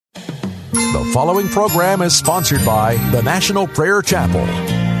The following program is sponsored by the National Prayer Chapel.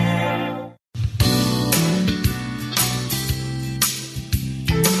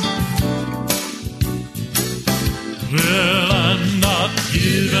 Well, I'm not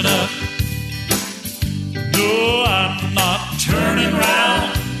giving up. No, I'm not turning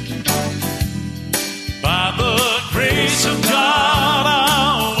round. By the grace of God,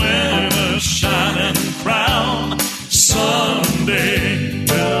 I'll win a shining crown someday.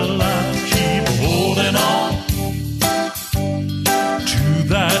 Well, I'll keep holding on to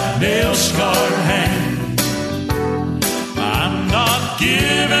that nail-scarred hand. I'm not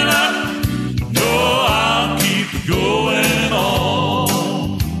giving up. No, I'll keep going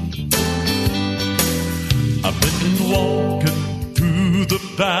on. I've been walking through the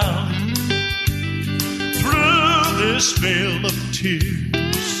valley, through this vale of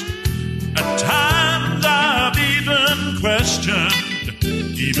tears. At times I've even questioned,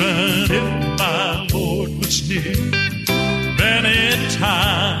 even if my Lord was near. Many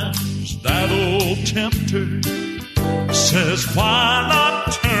times that old tempter says, why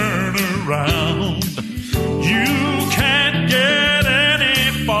not turn around? You can't get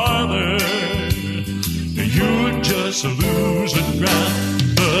any farther. You're just losing ground.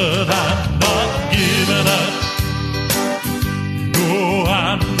 But I'm not giving up. No,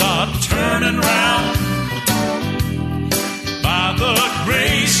 I'm not turning round. By the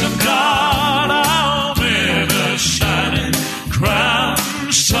grace of God, I'll win a shining crown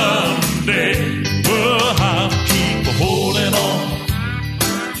someday. Well, I'll keep holding on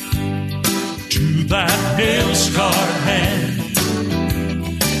to that nail-scarred hand.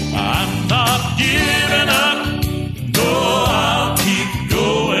 I'm not giving up. No, I'll keep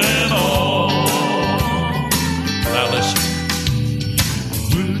going on. Now listen,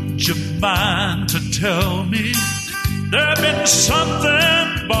 would you mind to tell me there's been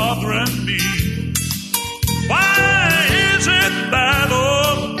something bothering me? Why is it that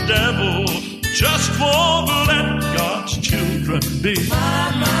old devil just won't let God's children be?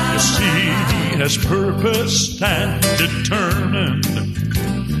 You see, he has purposed and determined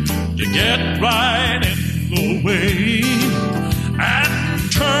to get right in the way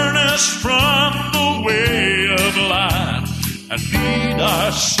and turn us from the way of life and lead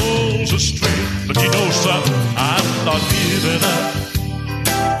our souls astray. But you know something, I'm not giving up.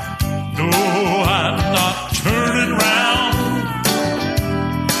 No, I'm not turning round.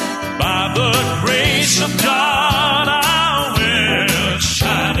 By the grace of God, I'll win a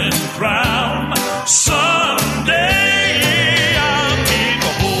shining crown someday. I'll keep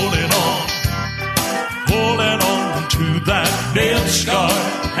holding on to that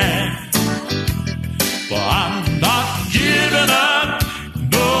nail-scarred hand. But I'm not giving up.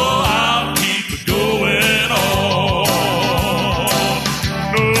 No, I'll keep going on.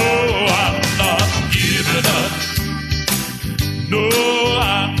 No, I'm not giving up. No,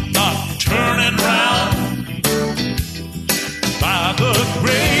 I'm not turning round. By the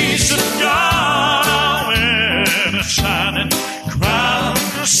grace of God, I'll win a shining crown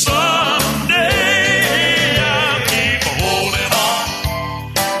someday. I'll keep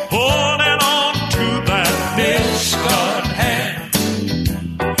holding on to that nail-scarred hand.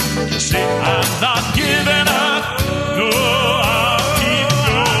 You see, I'm not giving up. No, I'll keep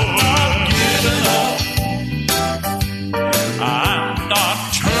going. I'm not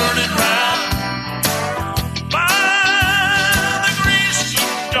turning round. By the grace of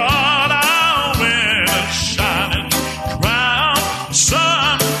God, I'll win a shining crown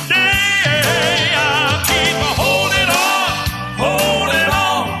someday. I'll keep holding on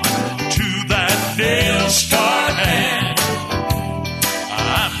to that nail-scarred hand.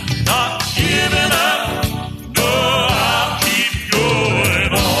 I'm not giving up. No, I'll keep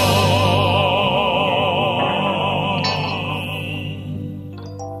going on.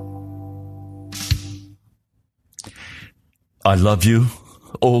 I love you,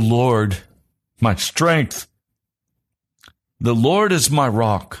 O Lord, my strength. The Lord is my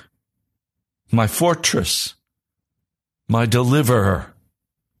rock, my fortress, my deliverer.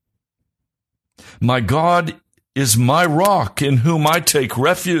 My God is my rock in whom I take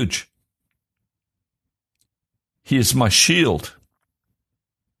refuge. He is my shield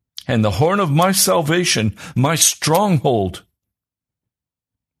and the horn of my salvation, my stronghold.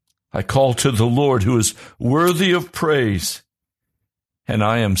 I call to the Lord who is worthy of praise, and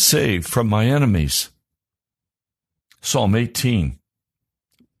I am saved from my enemies. Psalm 18,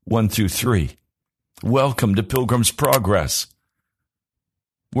 1-3. Welcome to Pilgrim's Progress.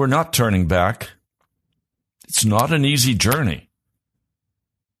 We're not turning back. It's not an easy journey.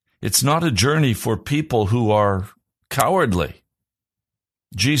 It's not a journey for people who are cowardly.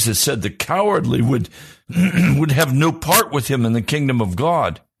 Jesus said the cowardly would have no part with him in the kingdom of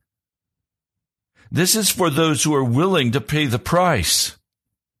God. This is for those who are willing to pay the price.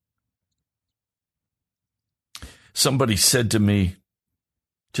 Somebody said to me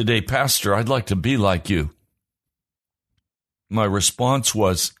today, Pastor, I'd like to be like you. My response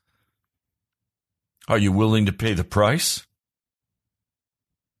was, are you willing to pay the price?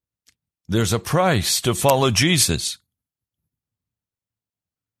 There's a price to follow Jesus.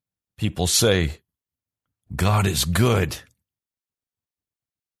 People say, God is good.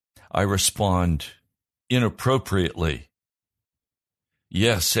 I respond inappropriately.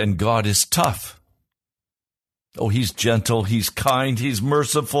 Yes, and God is tough. Oh, he's gentle, he's kind, he's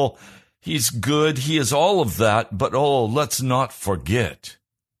merciful, he's good, he is all of that, but let's not forget.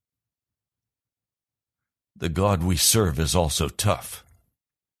 The God we serve is also tough.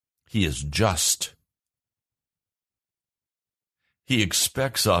 He is just. He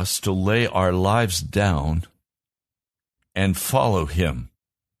expects us to lay our lives down and follow him.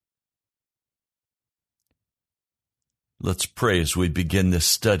 Let's pray as we begin this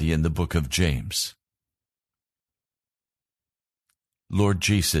study in the book of James. Lord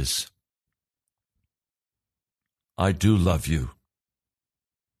Jesus, I do love you,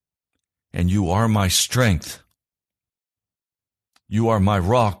 and you are my strength. You are my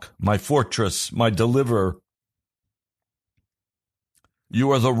rock, my fortress, my deliverer.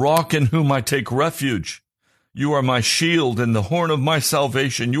 You are the rock in whom I take refuge. You are my shield and the horn of my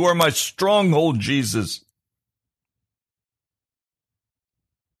salvation. You are my stronghold, Jesus.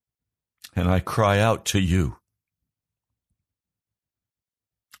 And I cry out to you,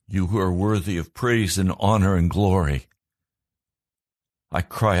 you who are worthy of praise and honor and glory. I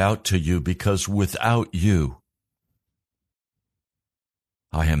cry out to you because without you,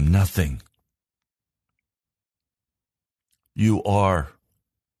 I am nothing. You are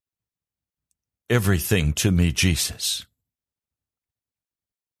everything to me, Jesus.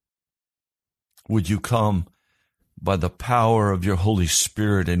 Would you come by the power of your Holy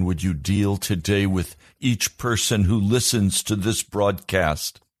Spirit, and would you deal today with each person who listens to this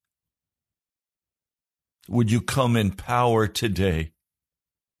broadcast? Would you come in power today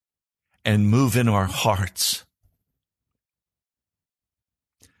and move in our hearts?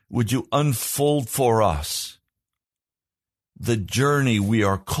 Would you unfold for us the journey we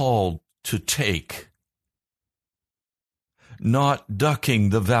are called to take? Not ducking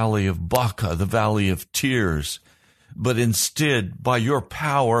the valley of Baca, the valley of tears, but instead, by your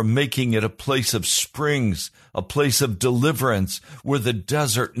power, making it a place of springs, a place of deliverance, where the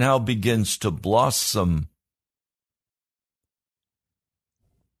desert now begins to blossom.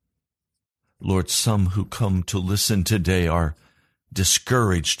 Lord, some who come to listen today are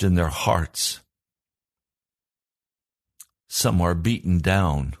discouraged in their hearts. Some are beaten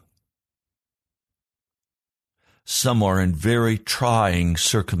down. Some are in very trying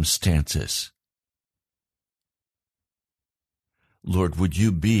circumstances. Lord, would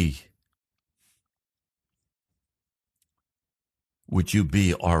you be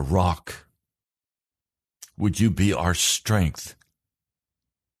our rock? Would you be our strength?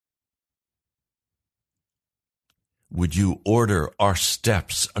 Would you order our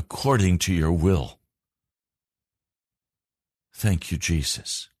steps according to your will? Thank you,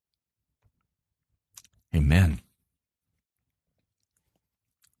 Jesus. Amen.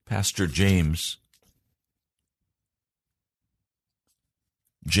 Pastor James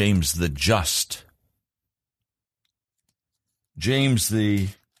the just, James the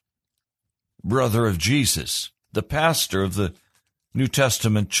brother of Jesus, the pastor of the New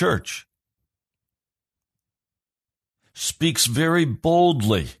Testament church, speaks very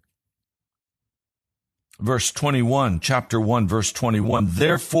boldly. Verse 21, chapter 1, verse 21,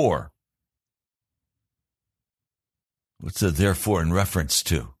 therefore. What's the therefore in reference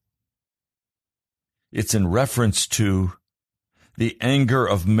to? It's in reference to the anger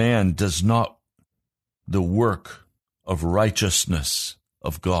of man does not the work of righteousness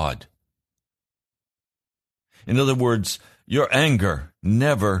of God. In other words, your anger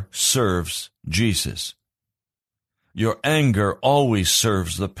never serves Jesus. Your anger always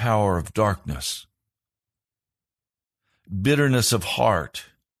serves the power of darkness. Bitterness of heart,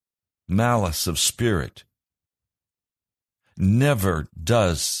 malice of spirit, never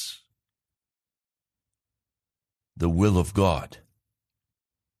does the will of God.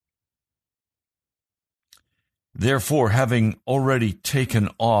 Therefore, having already taken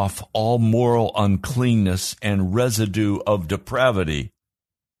off all moral uncleanness and residue of depravity,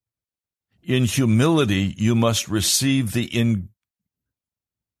 in humility you must receive the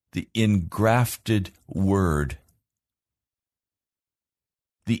engrafted word.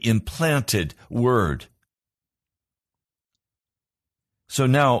 the implanted word. So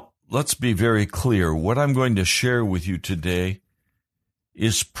now, let's be very clear. What I'm going to share with you today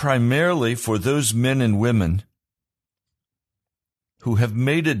is primarily for those men and women who have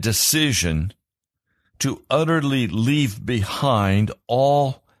made a decision to utterly leave behind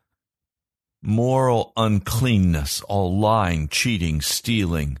all moral uncleanness, all lying, cheating,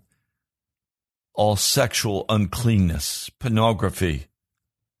 stealing, all sexual uncleanness, pornography,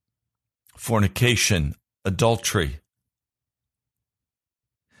 fornication, adultery.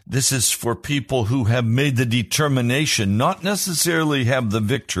 This is for people who have made the determination, not necessarily have the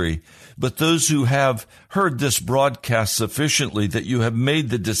victory, but those who have heard this broadcast sufficiently that you have made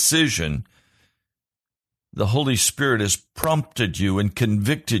the decision. The Holy Spirit has prompted you and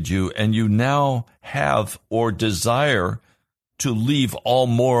convicted you, and you now have or desire to leave all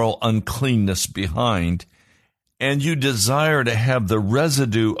moral uncleanness behind, and you desire to have the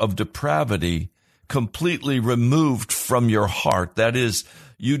residue of depravity completely removed from your heart. That is,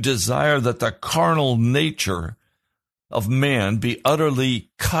 you desire that the carnal nature of man be utterly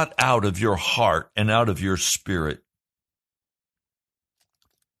cut out of your heart and out of your spirit.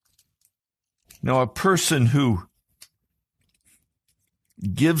 Now, a person who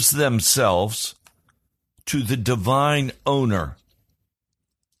gives themselves to the divine owner,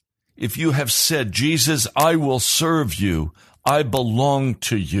 if you have said, Jesus, I will serve you, I belong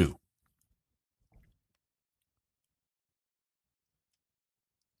to you,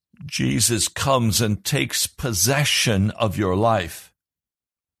 Jesus comes and takes possession of your life.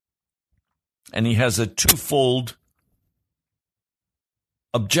 And he has a twofold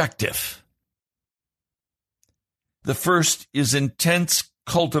objective. The first is intense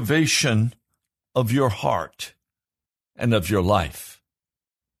cultivation of your heart and of your life.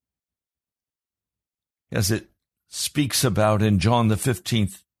 As it speaks about in John the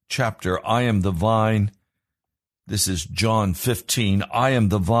 15th chapter, I am the vine. This is John 15. I am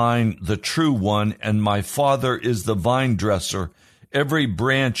the vine, the true one, and my Father is the vine dresser. Every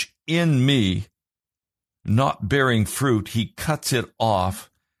branch in me not bearing fruit, he cuts it off,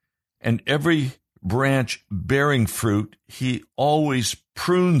 and every branch bearing fruit, he always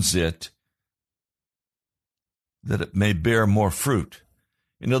prunes it that it may bear more fruit.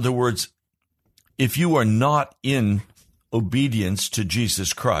 In other words, if you are not in obedience to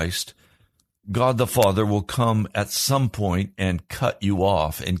Jesus Christ, God the Father will come at some point and cut you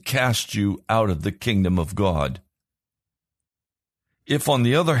off and cast you out of the kingdom of God. If, on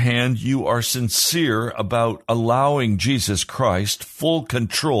the other hand, you are sincere about allowing Jesus Christ full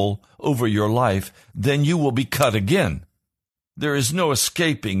control over your life, then you will be cut again. There is no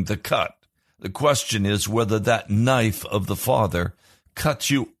escaping the cut. The question is whether that knife of the Father cuts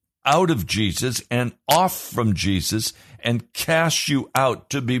you out of Jesus and off from Jesus and casts you out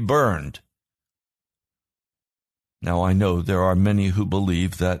to be burned. Now, I know there are many who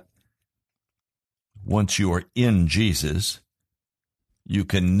believe that once you are in Jesus, you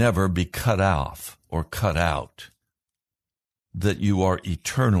can never be cut off or cut out, that you are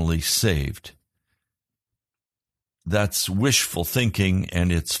eternally saved. That's wishful thinking,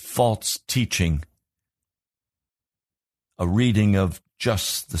 and it's false teaching. A reading of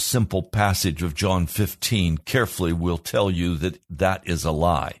just the simple passage of John 15 carefully will tell you that that is a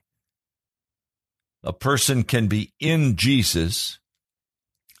lie. A person can be in Jesus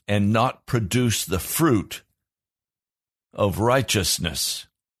and not produce the fruit of righteousness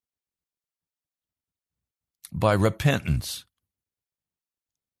by repentance,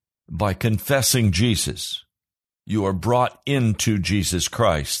 by confessing Jesus. You are brought into Jesus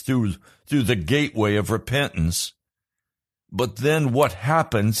Christ through the gateway of repentance. But then what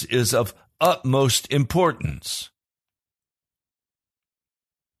happens is of utmost importance.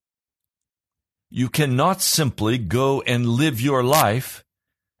 You cannot simply go and live your life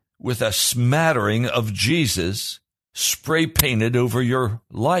with a smattering of Jesus spray painted over your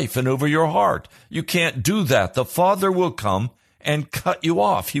life and over your heart. You can't do that. The Father will come and cut you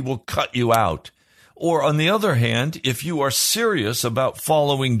off. He will cut you out. Or on the other hand, if you are serious about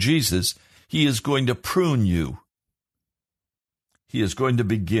following Jesus, he is going to prune you. He is going to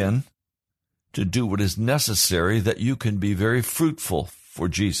begin to do what is necessary that you can be very fruitful for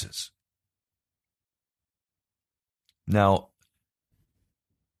Jesus. Now,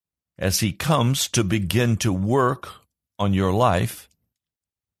 as he comes to begin to work on your life,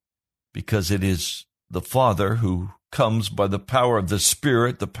 because it is the Father who comes by the power of the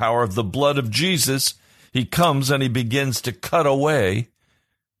Spirit, the power of the blood of Jesus, he comes and he begins to cut away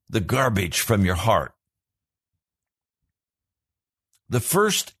the garbage from your heart. The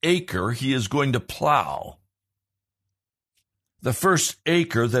first acre he is going to plow, the first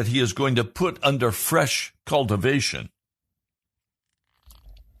acre that he is going to put under fresh cultivation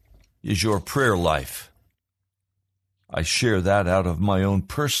is your prayer life. I share that out of my own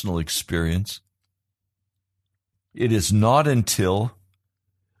personal experience. It is not until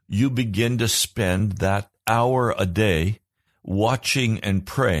you begin to spend that hour a day watching and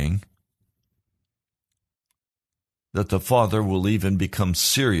praying that the Father will even become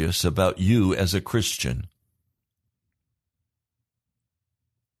serious about you as a Christian.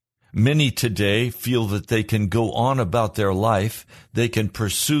 Many today feel that they can go on about their life, they can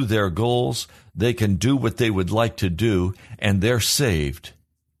pursue their goals, they can do what they would like to do, and they're saved.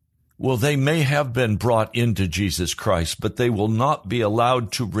 Well, they may have been brought into Jesus Christ, but they will not be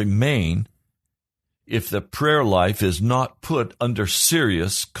allowed to remain if the prayer life is not put under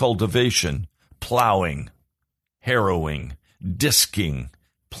serious cultivation, plowing, harrowing, disking,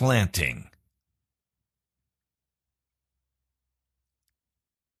 planting.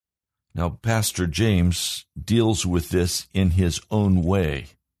 Now, Pastor James deals with this in his own way,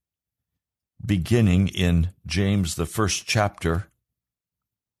 beginning in James, the first chapter,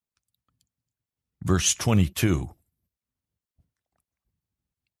 verse 22.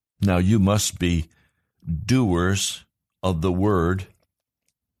 Now you must be doers of the word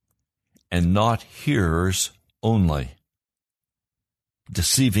and not hearers only,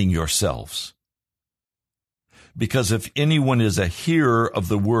 deceiving yourselves. Because if anyone is a hearer of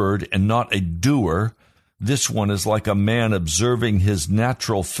the word and not a doer, this one is like a man observing his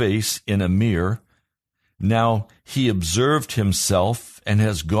natural face in a mirror. Now he observed himself and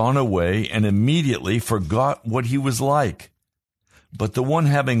has gone away and immediately forgot what he was like. But the one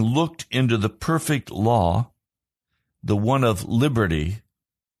having looked into the perfect law, the one of liberty,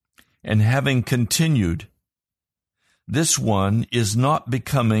 and having continued, this one is not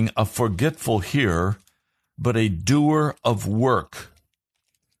becoming a forgetful hearer, but a doer of work.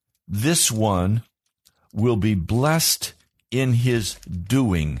 This one will be blessed in his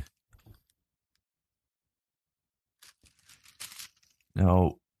doing.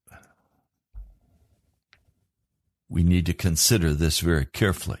 Now, we need to consider this very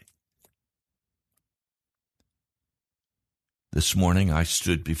carefully. This morning I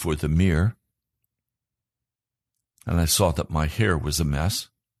stood before the mirror and I saw that my hair was a mess.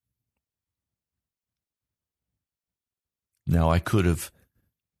 Now, I could have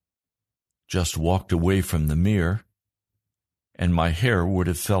just walked away from the mirror and my hair would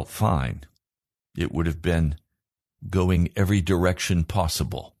have felt fine. It would have been going every direction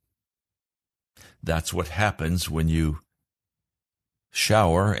possible. That's what happens when you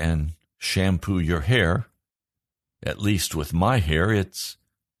shower and shampoo your hair. At least with my hair, it's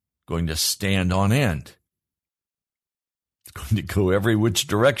going to stand on end. It's going to go every which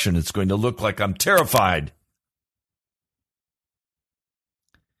direction. It's going to look like I'm terrified.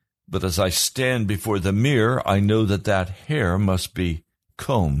 But as I stand before the mirror, I know that that hair must be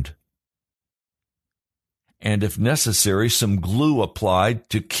combed. And if necessary, some glue applied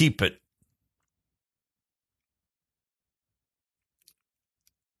to keep it.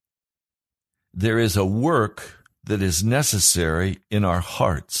 There is a work that is necessary in our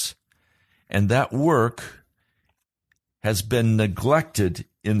hearts, and that work has been neglected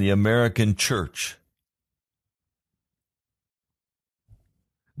in the American church.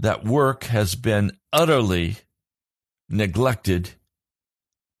 That work has been utterly neglected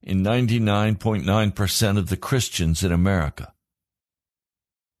in 99.9% of the Christians in America.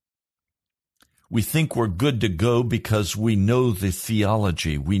 We think we're good to go because we know the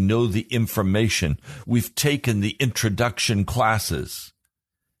theology, we know the information, we've taken the introduction classes,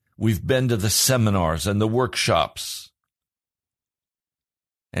 we've been to the seminars and the workshops,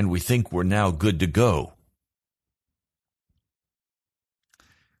 and we think we're now good to go.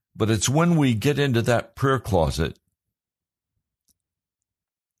 But it's when we get into that prayer closet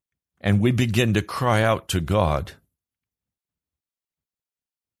and we begin to cry out to God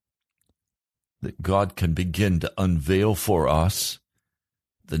that God can begin to unveil for us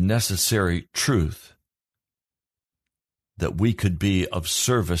the necessary truth that we could be of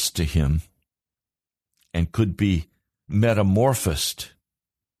service to Him and could be metamorphosed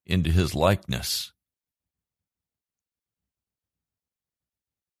into His likeness.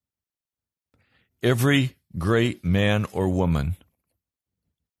 Every great man or woman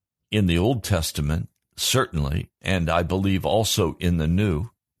in the Old Testament, certainly, and I believe also in the New,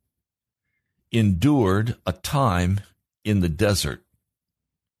 endured a time in the desert,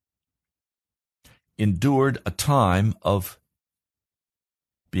 endured a time of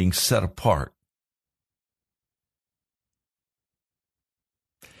being set apart,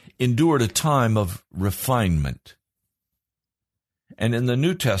 endured a time of refinement, And in the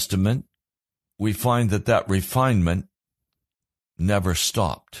New Testament, we find that refinement never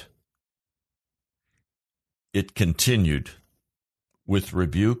stopped. It continued with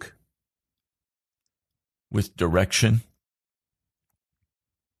rebuke, with direction,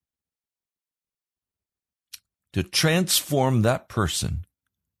 to transform that person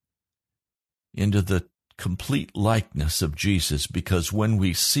into the complete likeness of Jesus, because when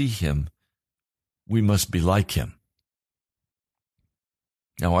we see him, we must be like him.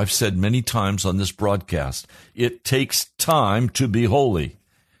 Now, I've said many times on this broadcast, it takes time to be holy.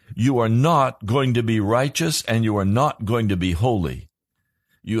 You are not going to be righteous and you are not going to be holy.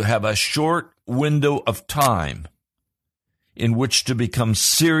 You have a short window of time in which to become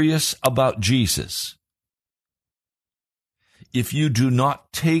serious about Jesus. If you do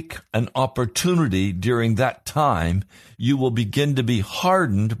not take an opportunity during that time, you will begin to be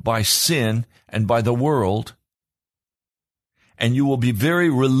hardened by sin and by the world, and you will be very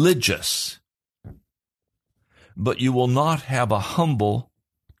religious, but you will not have a humble,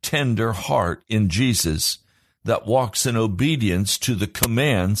 tender heart in Jesus that walks in obedience to the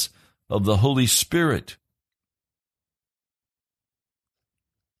commands of the Holy Spirit.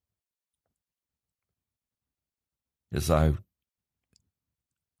 As I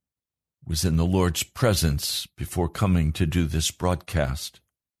was in the Lord's presence before coming to do this broadcast,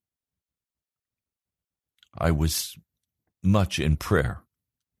 I was much in prayer.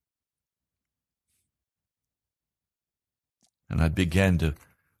 And I began to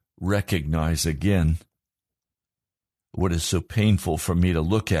recognize again what is so painful for me to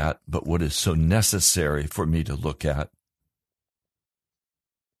look at, but what is so necessary for me to look at.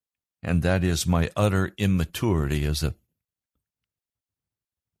 And that is my utter immaturity as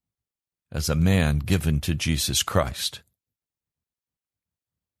a man given to Jesus Christ.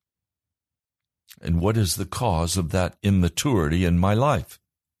 And what is the cause of that immaturity in my life?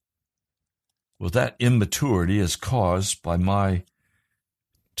 Well, that immaturity is caused by my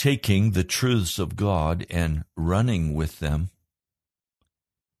taking the truths of God and running with them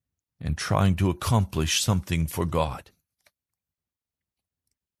and trying to accomplish something for God,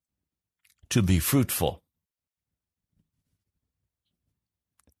 to be fruitful.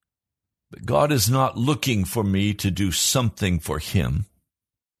 But God is not looking for me to do something for him.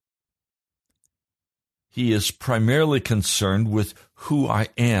 He is primarily concerned with who I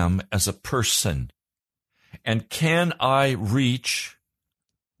am as a person. And can I reach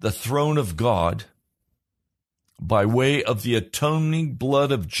the throne of God by way of the atoning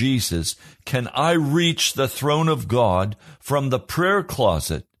blood of Jesus? Can I reach the throne of God from the prayer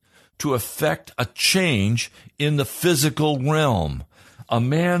closet to effect a change in the physical realm? A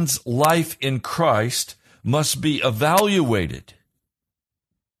man's life in Christ must be evaluated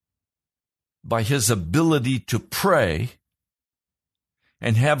by his ability to pray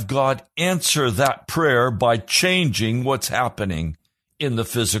and have God answer that prayer by changing what's happening in the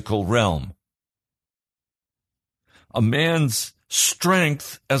physical realm. A man's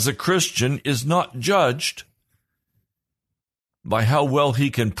strength as a Christian is not judged by how well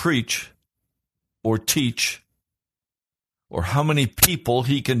he can preach or teach or how many people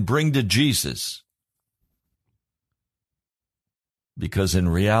he can bring to Jesus. Because in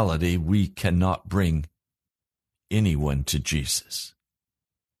reality, we cannot bring anyone to Jesus.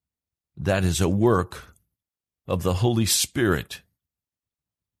 That is a work of the Holy Spirit.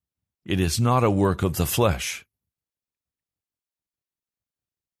 It is not a work of the flesh.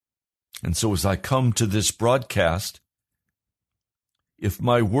 And so as I come to this broadcast, if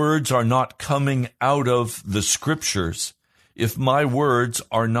my words are not coming out of the Scriptures, if my words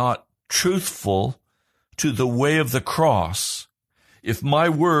are not truthful to the way of the cross, if my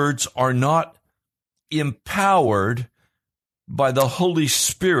words are not empowered by the Holy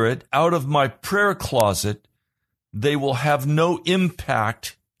Spirit out of my prayer closet, they will have no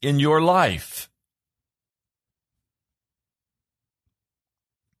impact in your life.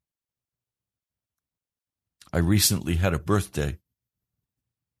 I recently had a birthday,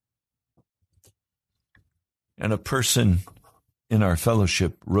 and a person in our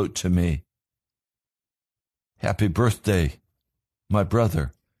fellowship wrote to me, "Happy birthday, my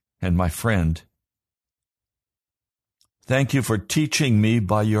brother and my friend. Thank you for teaching me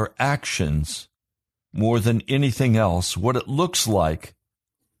by your actions more than anything else what it looks like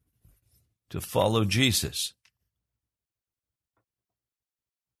to follow Jesus."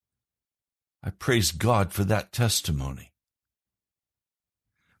 I praise God for that testimony.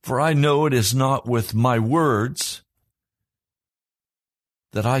 For I know it is not with my words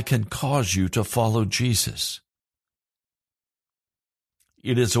that I can cause you to follow Jesus.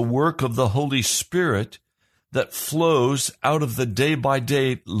 It is a work of the Holy Spirit that flows out of the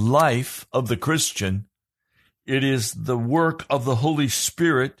day-by-day life of the Christian. It is the work of the Holy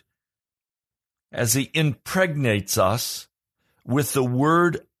Spirit as He impregnates us with the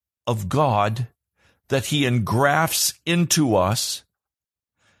Word of God that He engrafts into us,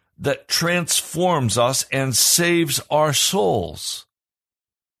 that transforms us and saves our souls.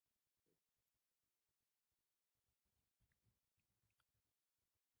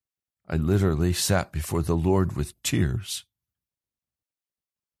 I literally sat before the Lord with tears,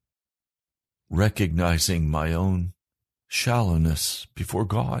 recognizing my own shallowness before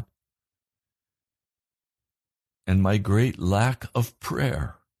God and my great lack of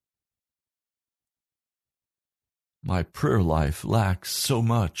prayer. My prayer life lacks so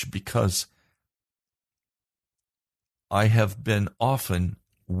much because I have been often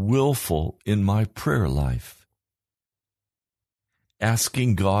willful in my prayer life,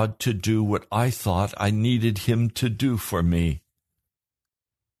 asking God to do what I thought I needed Him to do for me,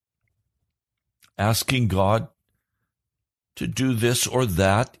 asking God to do this or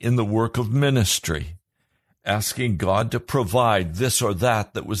that in the work of ministry, asking God to provide this or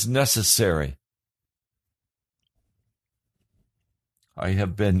that was necessary. I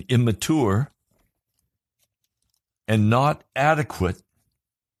have been immature and not adequate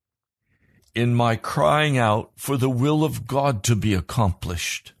in my crying out for the will of God to be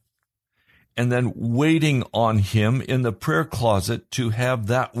accomplished, and then waiting on Him in the prayer closet to have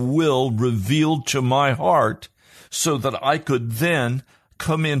that will revealed to my heart so that I could then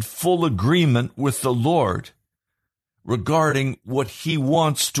come in full agreement with the Lord regarding what He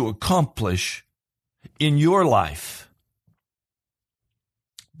wants to accomplish in your life.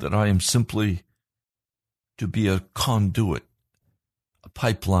 That I am simply to be a conduit, a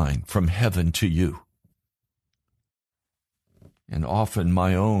pipeline from heaven to you. And often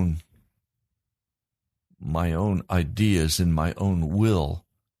my own ideas and my own will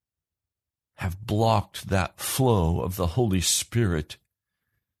have blocked that flow of the Holy Spirit,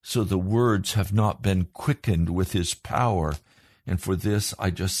 so the words have not been quickened with His power. And for this,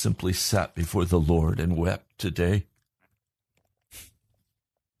 I just simply sat before the Lord and wept today.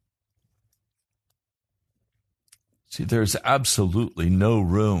 See, there's absolutely no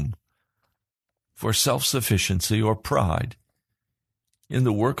room for self-sufficiency or pride in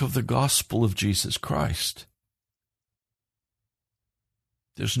the work of the gospel of Jesus Christ.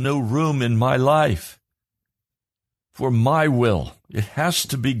 There's no room in my life for my will. It has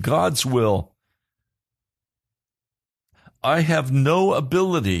to be God's will. I have no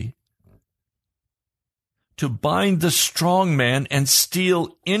ability to bind the strong man and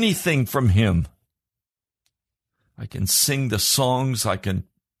steal anything from him. I can sing the songs, I can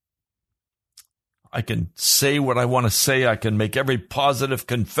say what I want to say, I can make every positive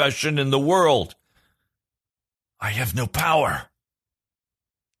confession in the world. I have no power.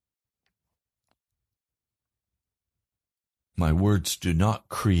 My words do not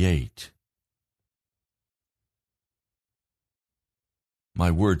create.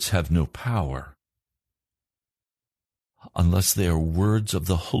 My words have no power unless they are words of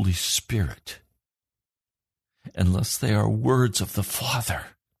the Holy Spirit. Unless they are words of the Father.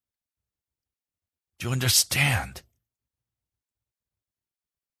 Do you understand?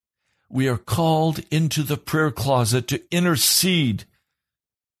 We are called into the prayer closet to intercede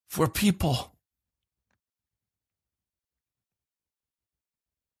for people.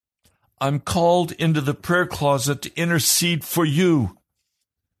 I'm called into the prayer closet to intercede for you,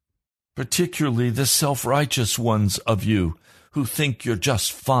 particularly the self-righteous ones of you who think you're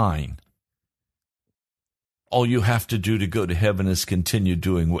just fine. All you have to do to go to heaven is continue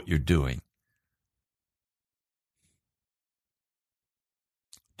doing what you're doing.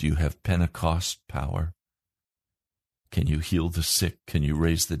 Do you have Pentecost power? Can you heal the sick? Can you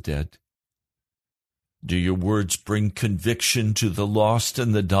raise the dead? Do your words bring conviction to the lost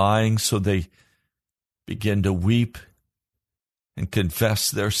and the dying so they begin to weep and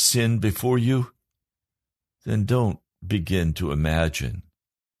confess their sin before you? Then don't begin to imagine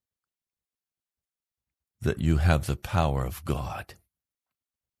that you have the power of God.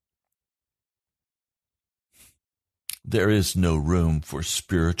 There is no room for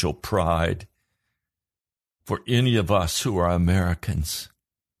spiritual pride for any of us who are Americans.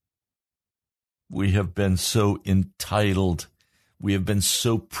 We have been so entitled. We have been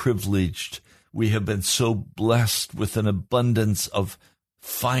so privileged. We have been so blessed with an abundance of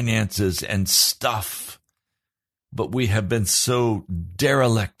finances and stuff. But we have been so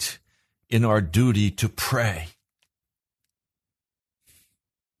derelict in our duty to pray.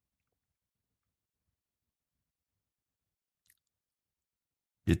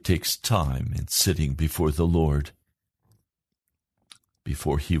 It takes time in sitting before the Lord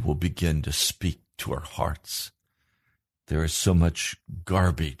before he will begin to speak to our hearts. There is so much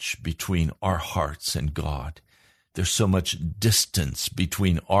garbage between our hearts and God. There's so much distance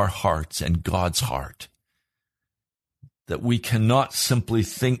between our hearts and God's heart that we cannot simply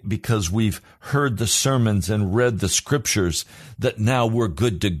think because we've heard the sermons and read the scriptures that now we're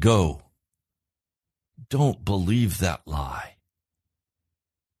good to go. Don't believe that lie.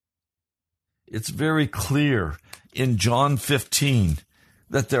 It's very clear in John 15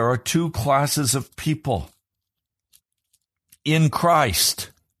 that there are two classes of people in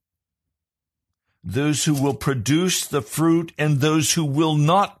Christ. Those who will produce the fruit and those who will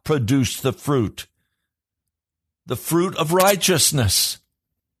not produce the fruit. The fruit of righteousness,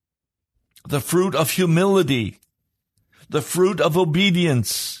 the fruit of humility, the fruit of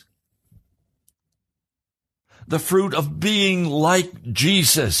obedience, the fruit of being like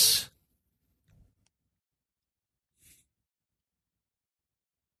Jesus.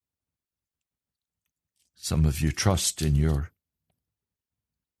 Some of you trust in your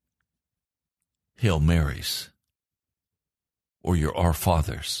Hail Marys or your Our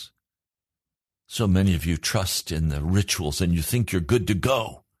Fathers. So many of you trust in the rituals and you think you're good to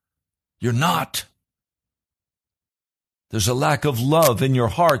go. You're not. There's a lack of love in your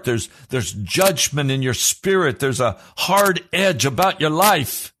heart. There's judgment in your spirit. There's a hard edge about your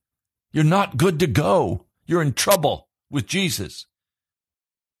life. You're not good to go. You're in trouble with Jesus.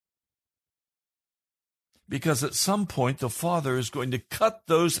 Because at some point the Father is going to cut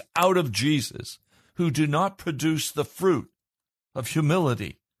those out of Jesus who do not produce the fruit of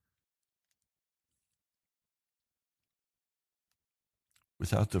humility.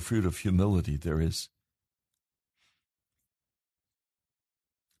 Without the fruit of humility, there's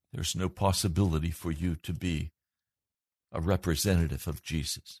no possibility for you to be a representative of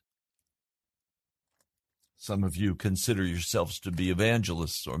Jesus. Some of you consider yourselves to be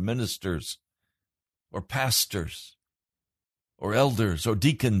evangelists or ministers or pastors or elders or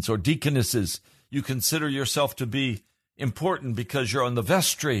deacons or deaconesses. You consider yourself to be important because you're on the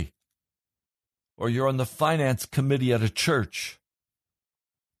vestry or you're on the finance committee at a church,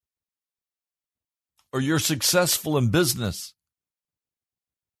 or you're successful in business.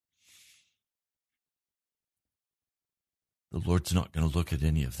 The Lord's not going to look at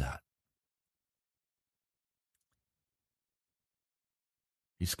any of that.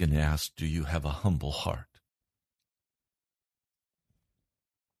 He's going to ask, do you have a humble heart?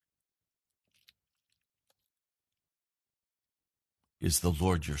 Is the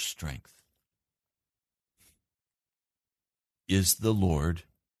Lord your strength? Is the Lord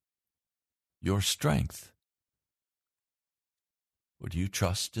your strength? Or do you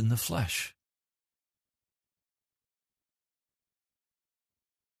trust in the flesh?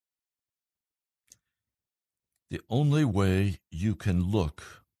 The only way you can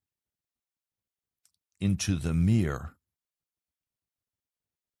look into the mirror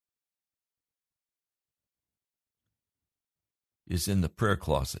is in the prayer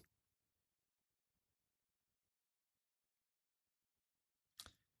closet.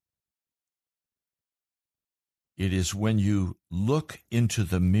 It is when you look into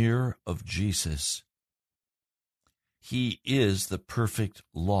the mirror of Jesus. He is the perfect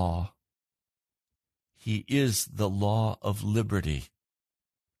law. He is the law of liberty.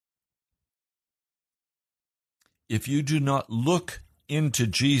 If you do not look into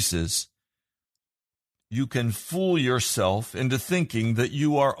Jesus, you can fool yourself into thinking that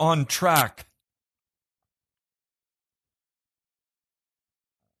you are on track.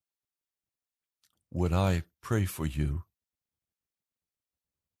 What I pray for you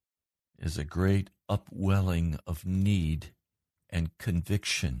is a great upwelling of need and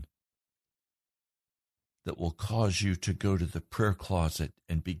conviction that will cause you to go to the prayer closet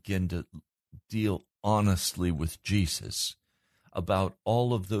and begin to deal honestly with Jesus about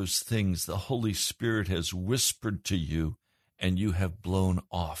all of those things the Holy Spirit has whispered to you and you have blown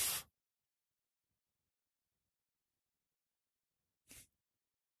off.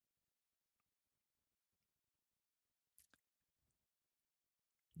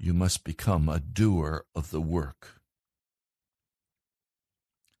 You must become a doer of the work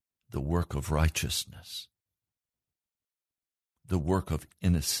of righteousness, the work of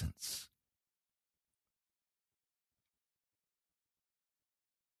innocence.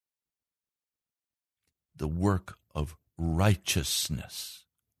 The work of righteousness,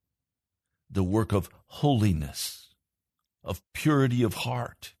 the work of holiness, of purity of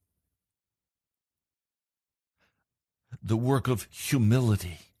heart, the work of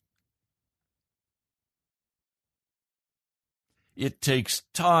humility. It takes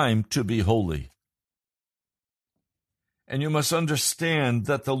time to be holy. And you must understand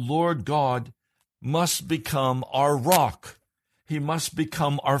that the Lord God must become our rock. He must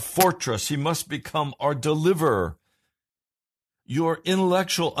become our fortress. He must become our deliverer. Your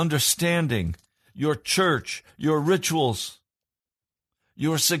intellectual understanding, your church, your rituals,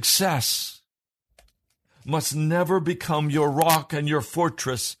 your success must never become your rock and your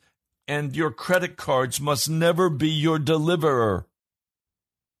fortress, and your credit cards must never be your deliverer.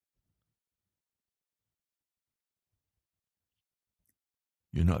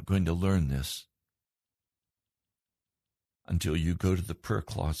 You're not going to learn this until you go to the prayer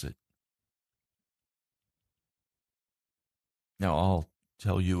closet. Now, I'll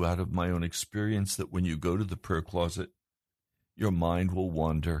tell you out of my own experience that when you go to the prayer closet, your mind will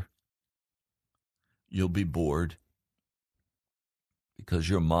wander. You'll be bored because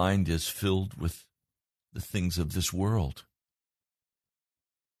your mind is filled with the things of this world.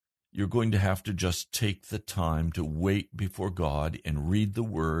 You're going to have to just take the time to wait before God and read the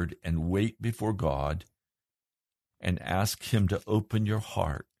Word and wait before God and ask Him to open your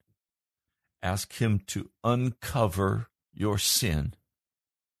heart. Ask Him to uncover your sin.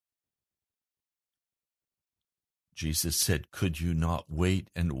 Jesus said, "Could you not wait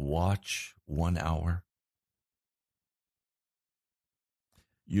and watch 1 hour?"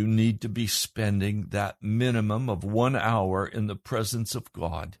 You need to be spending that minimum of 1 hour in the presence of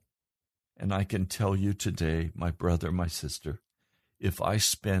God. And I can tell you today, my brother, my sister, if I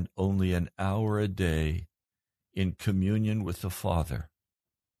spent only an hour a day in communion with the Father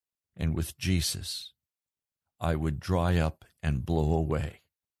and with Jesus, I would dry up and blow away.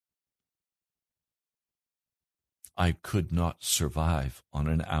 I could not survive on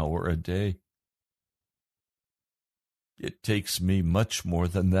an hour a day. It takes me much more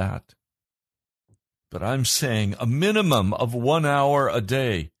than that. But I'm saying a minimum of 1 hour a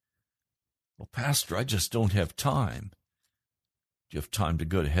day. Well, Pastor, I just don't have time. Do you have time to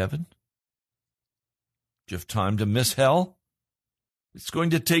go to heaven? Do you have time to miss hell? It's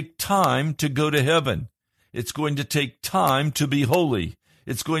going to take time to go to heaven. It's going to take time to be holy.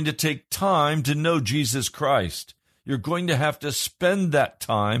 It's going to take time to know Jesus Christ. You're going to have to spend that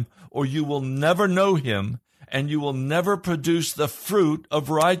time, or you will never know Him, and you will never produce the fruit of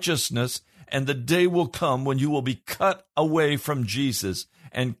righteousness, and the day will come when you will be cut away from Jesus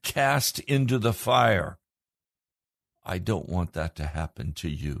and cast into the fire. I don't want that to happen to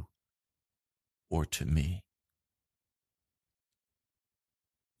you or to me.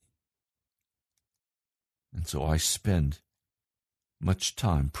 And so I spend much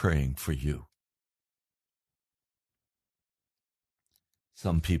time praying for you.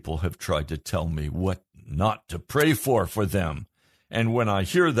 Some people have tried to tell me what not to pray for them. And when I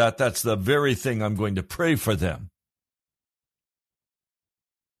hear that, that's the very thing I'm going to pray for them.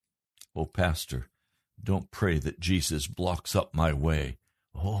 Oh, Pastor, don't pray that Jesus blocks up my way.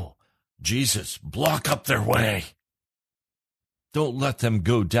 Oh, Jesus, block up their way. Don't let them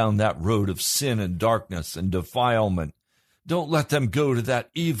go down that road of sin and darkness and defilement. Don't let them go to that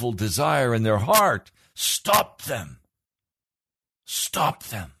evil desire in their heart. Stop them. Stop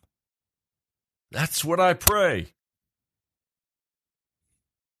them. That's what I pray.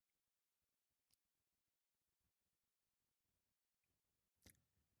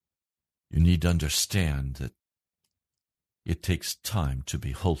 You need to understand that it takes time to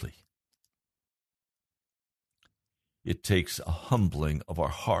be holy. It takes a humbling of our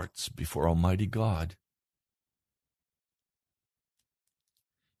hearts before Almighty God.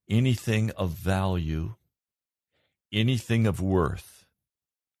 Anything of value, anything of worth,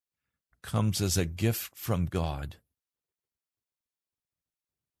 comes as a gift from God.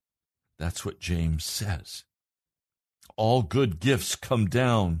 That's what James says. All good gifts come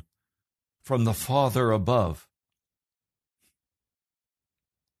down from the Father above.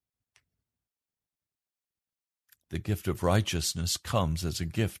 The gift of righteousness comes as a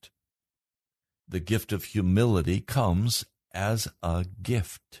gift. The gift of humility comes as a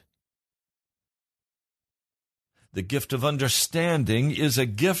gift. The gift of understanding is a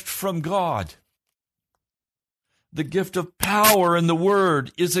gift from God. The gift of power in the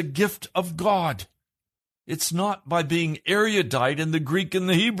Word is a gift of God. It's not by being erudite in the Greek and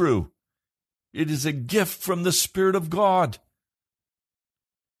the Hebrew. It is a gift from the Spirit of God.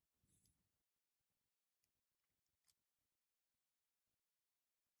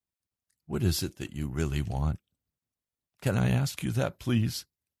 What is it that you really want? Can I ask you that, please?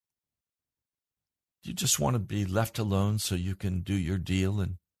 Do you just want to be left alone so you can do your deal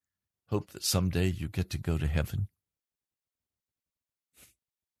and hope that someday you get to go to heaven?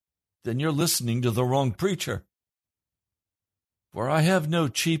 Then you're listening to the wrong preacher. For I have no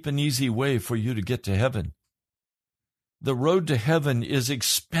cheap and easy way for you to get to heaven. The road to heaven is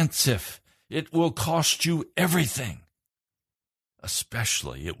expensive. It will cost you everything.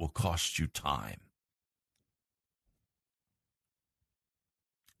 Especially, it will cost you time.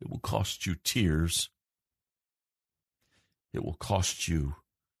 It will cost you tears. It will cost you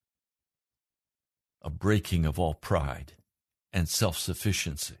a breaking of all pride and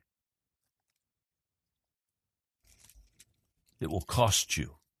self-sufficiency. It will cost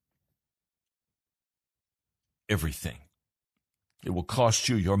you everything. It will cost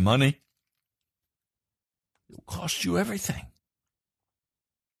you your money. It will cost you everything.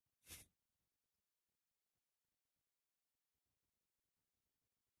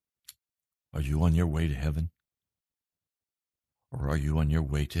 Are you on your way to heaven? Or are you on your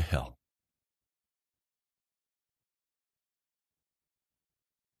way to hell?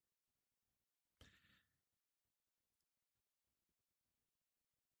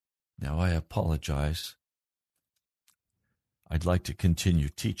 Now, I apologize. I'd like to continue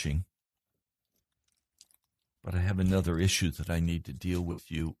teaching, but I have another issue that I need to deal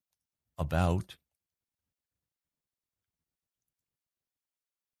with you about.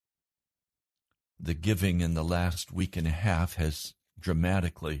 The giving in the last week and a half has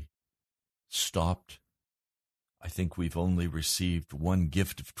dramatically stopped. I think we've only received one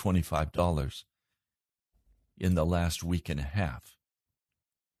gift of $25 in the last week and a half.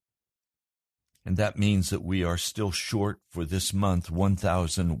 And that means that we are still short for this month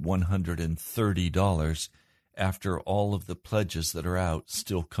 $1,130 after all of the pledges that are out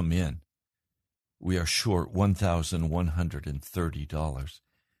still come in. We are short $1,130.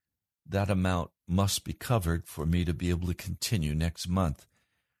 That amount must be covered for me to be able to continue next month.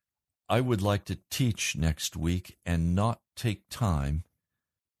 I would like to teach next week and not take time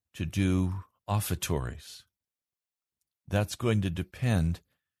to do offertories. That's going to depend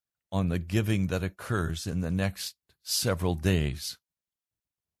on the giving that occurs in the next several days.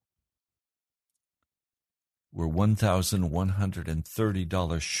 We're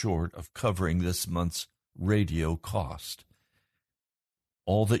 $1,130 short of covering this month's radio cost.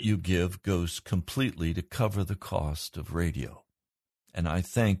 All that you give goes completely to cover the cost of radio. And I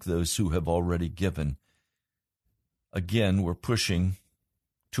thank those who have already given. Again, we're pushing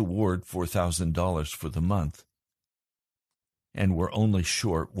toward $4,000 for the month. And we're only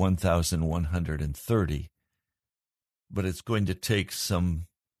short $1,130. But it's going to take some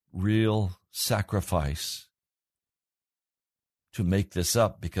real sacrifice to make this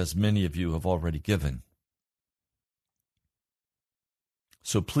up because many of you have already given.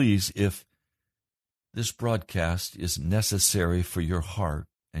 So please, if this broadcast is necessary for your heart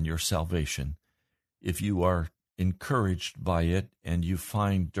and your salvation, if you are encouraged by it and you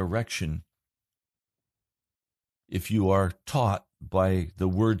find direction, if you are taught by the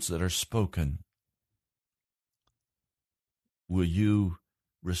words that are spoken, will you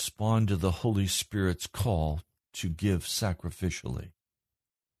respond to the Holy Spirit's call to give sacrificially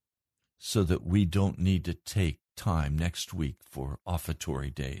so that we don't need to take time next week for offertory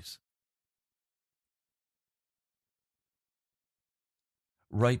days?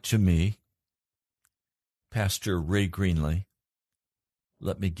 Write to me, Pastor Ray Greenley.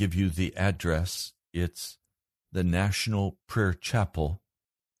 Let me give you the address. It's the National Prayer Chapel,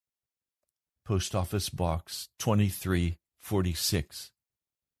 Post Office Box 2346,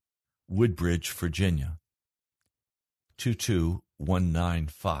 Woodbridge, Virginia,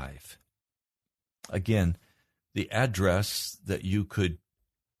 22195. Again, the address that you could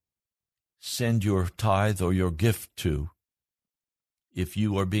send your tithe or your gift to if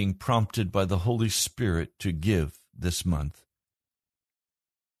you are being prompted by the Holy Spirit to give this month.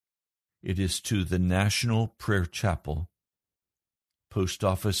 It is to the National Prayer Chapel, Post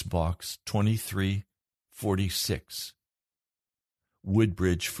Office Box 2346,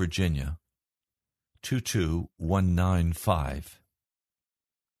 Woodbridge, Virginia, 22195.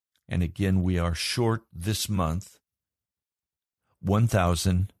 And again, we are short this month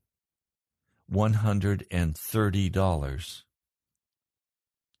 $1,130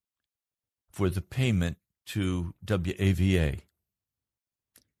 for the payment to WAVA.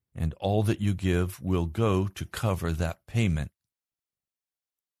 And all that you give will go to cover that payment.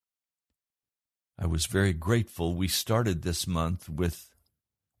 I was very grateful. We started this month with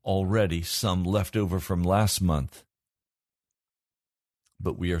already some left over from last month,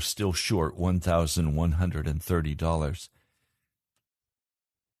 but we are still short $1,130.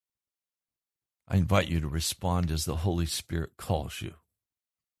 I invite you to respond as the Holy Spirit calls you.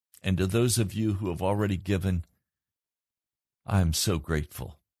 And to those of you who have already given, I am so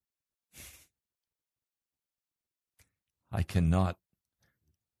grateful. I cannot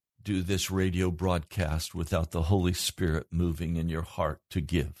do this radio broadcast without the Holy Spirit moving in your heart to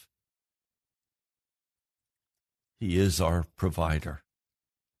give. He is our provider.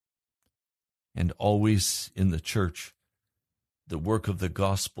 And always in the church, the work of the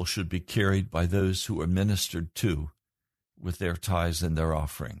gospel should be carried by those who are ministered to with their tithes and their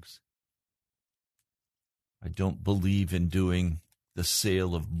offerings. I don't believe in doing the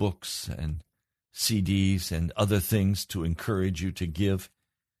sale of books and CDs and other things to encourage you to give.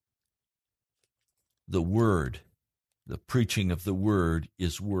 The word, the preaching of the word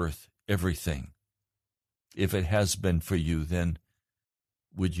is worth everything. If it has been for you, then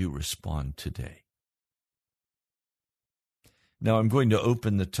would you respond today? Now I'm going to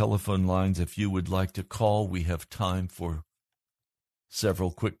open the telephone lines. If you would like to call, we have time for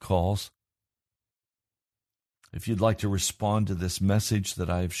several quick calls. If you'd like to respond to this message that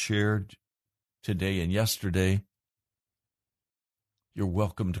I've shared today and yesterday, you're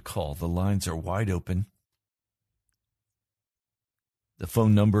welcome to call. The lines are wide open. The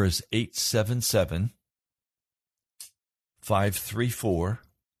phone number is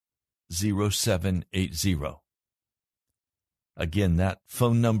 877-534-0780. Again, that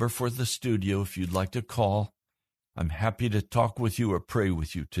phone number for the studio, if you'd like to call, I'm happy to talk with you or pray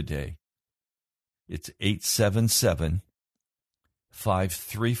with you today. It's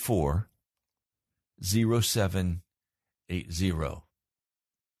 877-534-0780.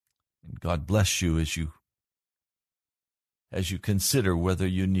 And God bless you as you consider whether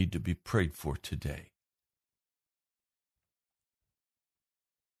you need to be prayed for today.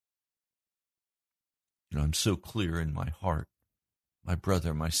 You know, I'm so clear in my heart, my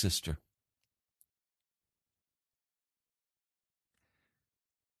brother, my sister,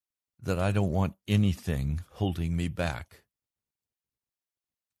 that I don't want anything holding me back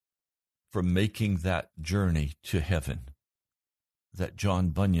from making that journey to heaven that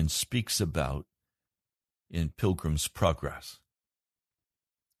John Bunyan speaks about in Pilgrim's Progress.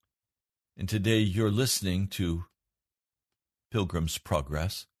 And today you're listening to Pilgrim's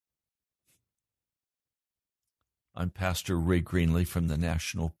Progress. I'm Pastor Ray Greenley from the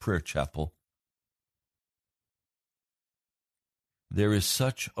National Prayer Chapel. There is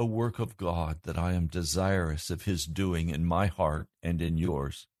such a work of God that I am desirous of His doing in my heart and in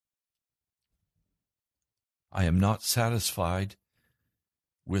yours. I am not satisfied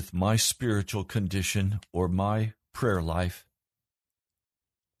with my spiritual condition or my prayer life.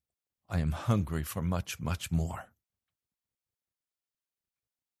 I am hungry for much, much more.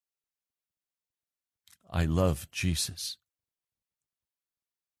 I love Jesus.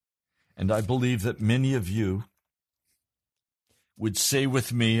 And I believe that many of you would say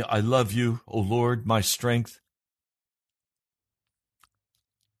with me, I love you, O Lord, my strength.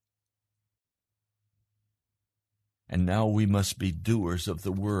 And now we must be doers of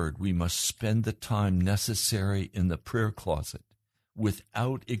the word. We must spend the time necessary in the prayer closet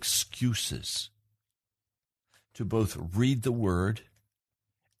without excuses to both read the word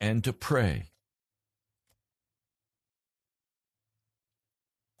and to pray.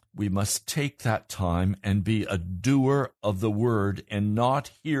 We must take that time and be a doer of the word and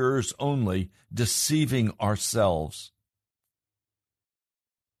not hearers only, deceiving ourselves.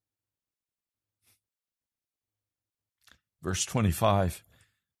 Verse 25,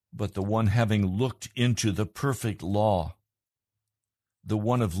 but the one having looked into the perfect law, the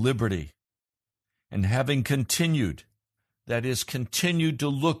one of liberty, and having continued, that is, continued to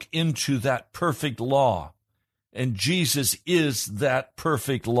look into that perfect law, and Jesus is that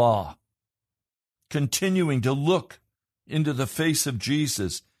perfect law. Continuing to look into the face of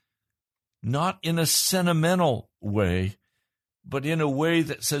Jesus, not in a sentimental way, but in a way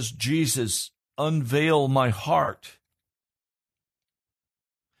that says, Jesus, unveil my heart.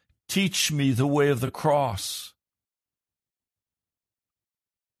 Teach me the way of the cross.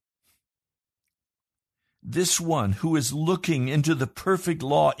 This one who is looking into the perfect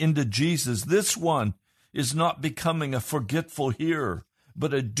law, into Jesus, this one is not becoming a forgetful hearer,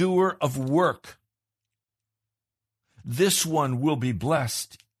 but a doer of work. This one will be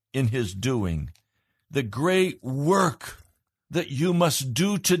blessed in his doing. The great work that you must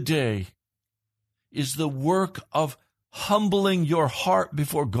do today is the work of humbling your heart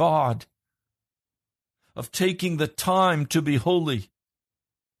before God, of taking the time to be holy.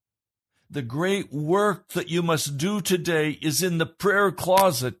 The great work that you must do today is in the prayer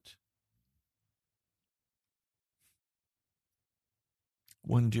closet.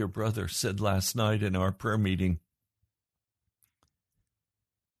 One dear brother said last night in our prayer meeting,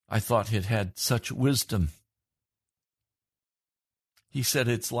 I thought it had such wisdom. He said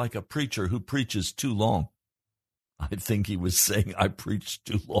it's like a preacher who preaches too long. I think he was saying I preached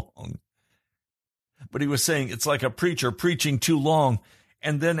too long. But he was saying it's like a preacher preaching too long.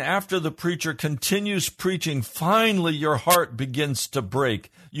 And then after the preacher continues preaching, finally your heart begins to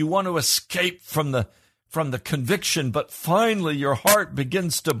break. You want to escape from the conviction, but finally your heart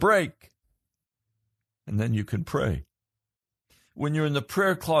begins to break. And then you can pray. When you're in the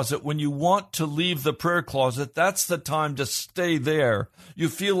prayer closet, when you want to leave the prayer closet, that's the time to stay there. You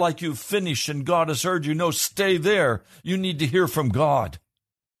feel like you've finished and God has heard you. No, stay there. You need to hear from God.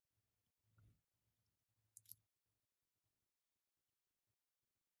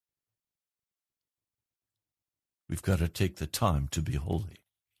 We've got to take the time to be holy.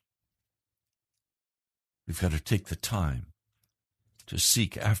 We've got to take the time to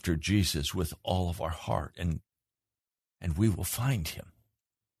seek after Jesus with all of our heart, and we will find him.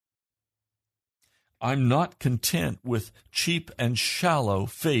 I'm not content with cheap and shallow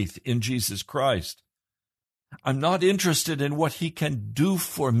faith in Jesus Christ. I'm not interested in what he can do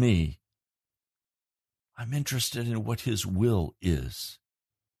for me. I'm interested in what his will is.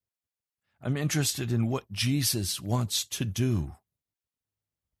 I'm interested in what Jesus wants to do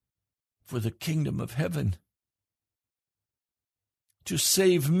for the kingdom of heaven, to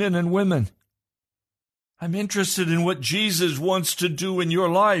save men and women. I'm interested in what Jesus wants to do in your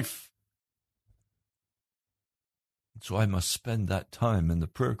life. So I must spend that time in the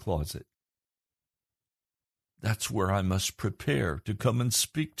prayer closet. That's where I must prepare to come and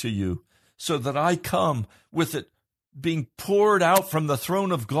speak to you, so that I come with it being poured out from the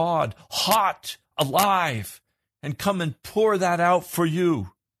throne of God, hot, alive, and come and pour that out for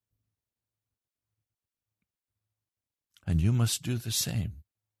you. And you must do the same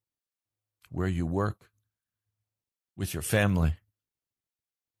where you work, with your family.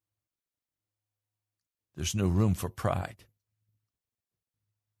 There's no room for pride.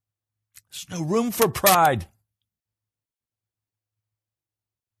 There's no room for pride.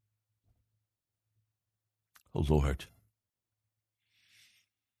 Oh Lord,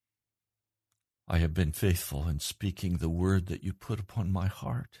 I have been faithful in speaking the word that you put upon my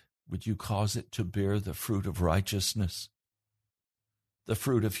heart. Would you cause it to bear the fruit of righteousness, the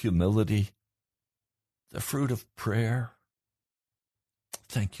fruit of humility, the fruit of prayer?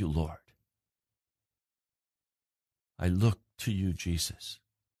 Thank you, Lord. I look to you, Jesus,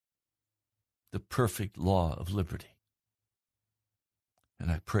 the perfect law of liberty. And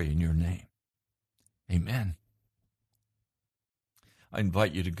I pray in your name. Amen. I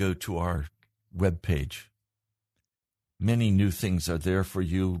invite you to go to our webpage. Many new things are there for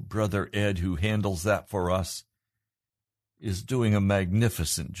you. Brother Ed, who handles that for us, is doing a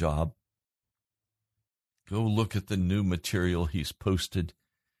magnificent job. Go look at the new material he's posted.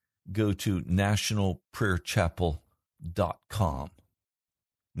 Go to nationalprayerchapel.com.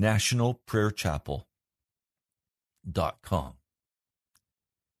 nationalprayerchapel.com.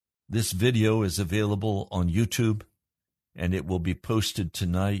 This video is available on YouTube, and it will be posted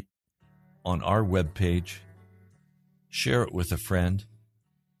tonight on our webpage. Share it with a friend.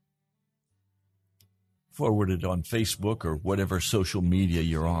 Forward it on Facebook or whatever social media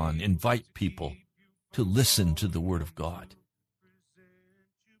you're on. Invite people to listen to the Word of God.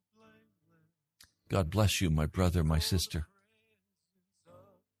 God bless you, my brother, my sister.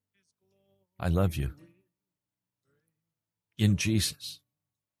 I love you. In Jesus.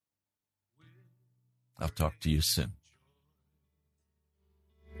 I'll talk to you soon.